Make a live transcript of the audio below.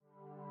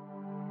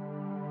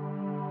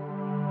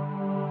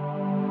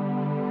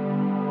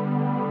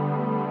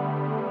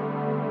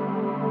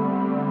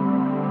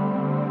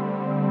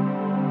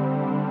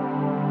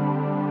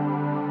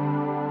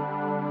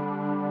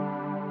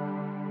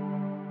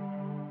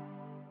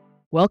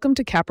Welcome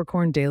to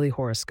Capricorn Daily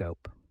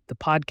Horoscope, the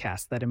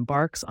podcast that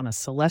embarks on a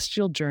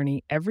celestial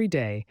journey every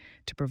day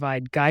to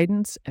provide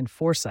guidance and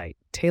foresight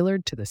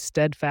tailored to the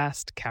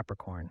steadfast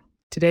Capricorn.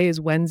 Today is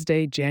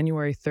Wednesday,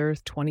 January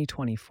 3rd,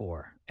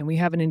 2024, and we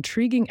have an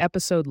intriguing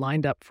episode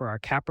lined up for our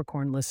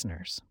Capricorn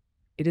listeners.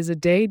 It is a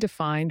day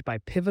defined by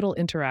pivotal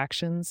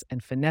interactions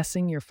and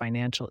finessing your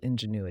financial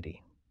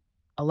ingenuity.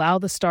 Allow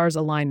the stars'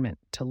 alignment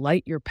to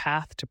light your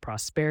path to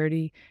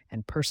prosperity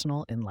and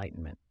personal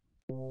enlightenment.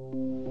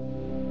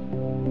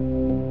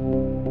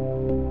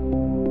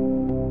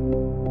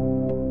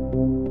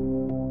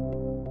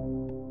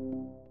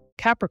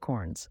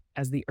 Capricorns,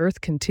 as the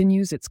Earth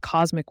continues its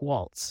cosmic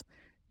waltz,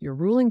 your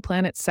ruling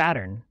planet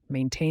Saturn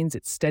maintains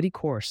its steady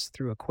course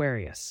through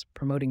Aquarius,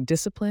 promoting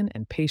discipline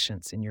and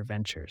patience in your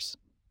ventures.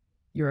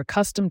 You're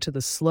accustomed to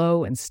the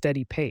slow and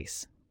steady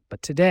pace,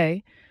 but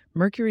today,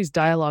 Mercury's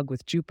dialogue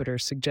with Jupiter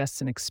suggests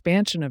an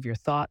expansion of your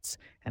thoughts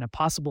and a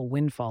possible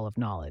windfall of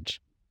knowledge.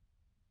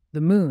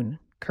 The moon,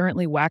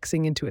 currently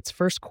waxing into its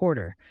first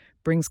quarter,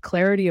 brings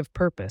clarity of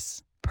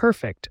purpose,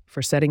 perfect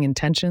for setting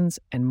intentions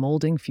and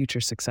molding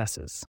future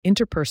successes.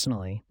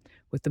 Interpersonally,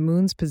 with the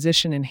moon's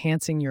position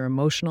enhancing your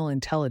emotional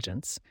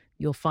intelligence,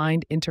 you'll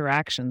find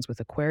interactions with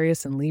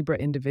Aquarius and Libra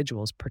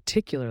individuals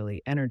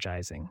particularly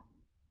energizing.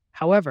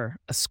 However,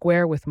 a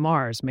square with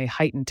Mars may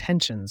heighten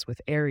tensions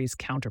with Aries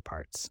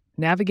counterparts.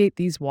 Navigate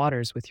these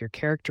waters with your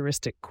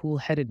characteristic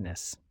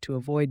cool-headedness to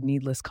avoid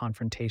needless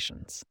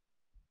confrontations.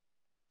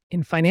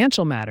 In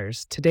financial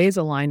matters, today's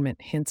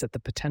alignment hints at the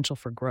potential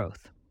for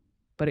growth,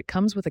 but it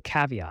comes with a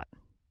caveat.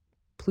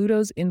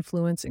 Pluto's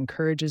influence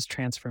encourages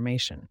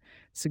transformation,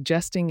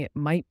 suggesting it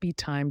might be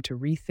time to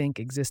rethink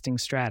existing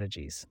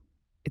strategies.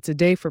 It's a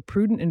day for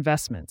prudent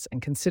investments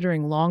and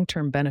considering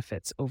long-term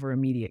benefits over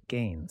immediate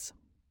gains.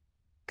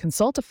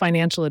 Consult a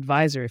financial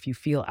advisor if you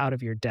feel out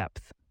of your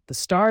depth. The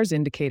stars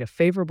indicate a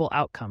favorable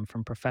outcome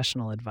from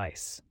professional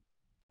advice.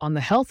 On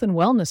the health and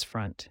wellness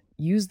front,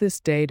 use this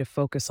day to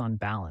focus on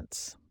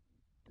balance.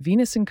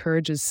 Venus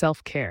encourages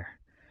self-care,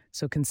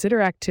 so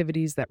consider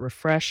activities that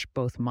refresh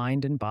both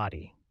mind and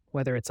body,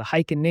 whether it's a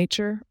hike in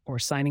nature or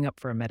signing up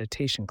for a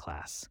meditation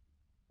class.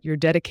 Your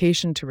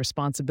dedication to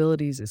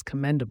responsibilities is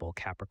commendable,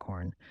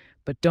 Capricorn,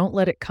 but don't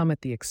let it come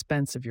at the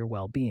expense of your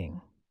well-being.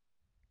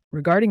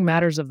 Regarding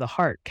matters of the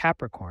heart,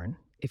 Capricorn,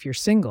 if you're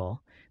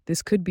single,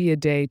 this could be a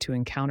day to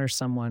encounter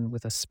someone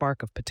with a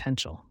spark of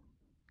potential.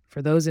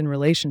 For those in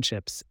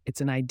relationships, it's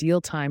an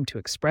ideal time to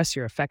express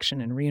your affection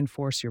and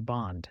reinforce your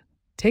bond.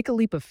 Take a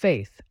leap of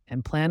faith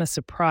and plan a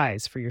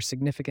surprise for your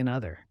significant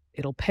other.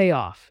 It'll pay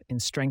off in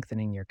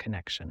strengthening your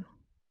connection.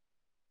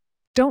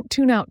 Don't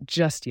tune out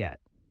just yet.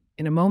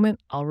 In a moment,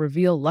 I'll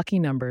reveal lucky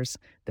numbers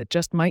that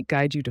just might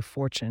guide you to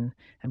fortune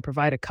and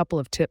provide a couple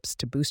of tips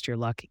to boost your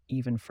luck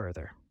even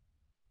further.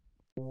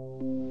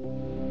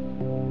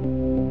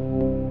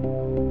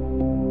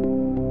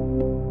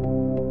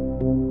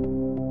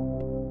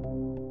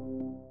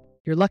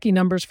 Your lucky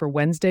numbers for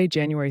Wednesday,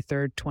 January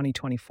 3rd,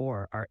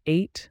 2024 are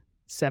 8,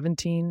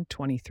 17,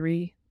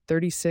 23,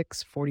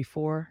 36,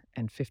 44,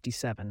 and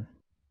 57.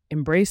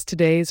 Embrace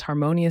today's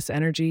harmonious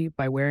energy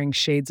by wearing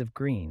shades of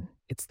green.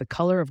 It's the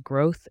color of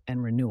growth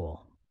and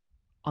renewal.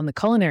 On the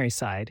culinary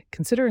side,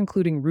 consider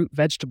including root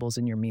vegetables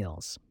in your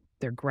meals.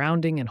 They're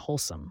grounding and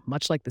wholesome,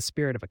 much like the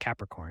spirit of a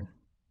Capricorn.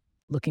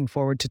 Looking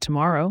forward to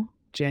tomorrow,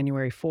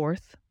 January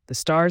 4th, the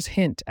stars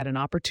hint at an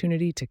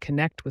opportunity to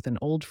connect with an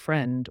old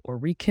friend or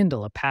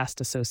rekindle a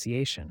past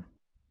association.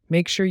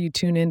 Make sure you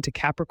tune in to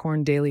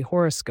Capricorn Daily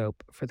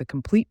Horoscope for the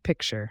complete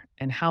picture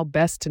and how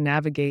best to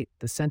navigate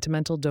the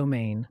sentimental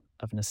domain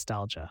of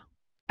nostalgia.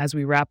 As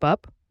we wrap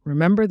up,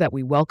 remember that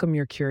we welcome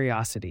your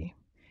curiosity.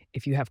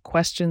 If you have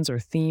questions or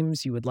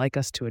themes you would like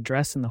us to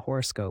address in the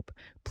horoscope,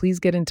 please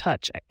get in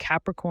touch at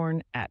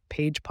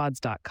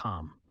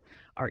capricorn@pagepods.com.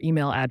 Our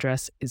email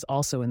address is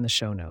also in the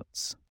show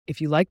notes. If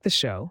you like the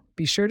show,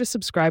 be sure to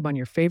subscribe on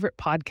your favorite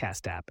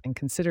podcast app and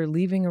consider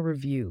leaving a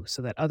review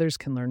so that others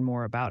can learn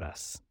more about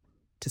us.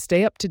 To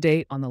stay up to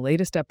date on the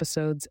latest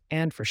episodes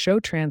and for show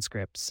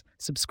transcripts,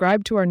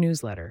 subscribe to our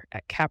newsletter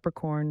at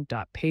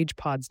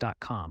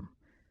capricorn.pagepods.com.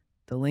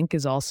 The link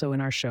is also in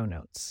our show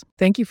notes.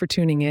 Thank you for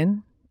tuning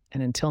in,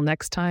 and until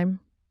next time,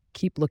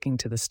 keep looking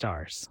to the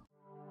stars.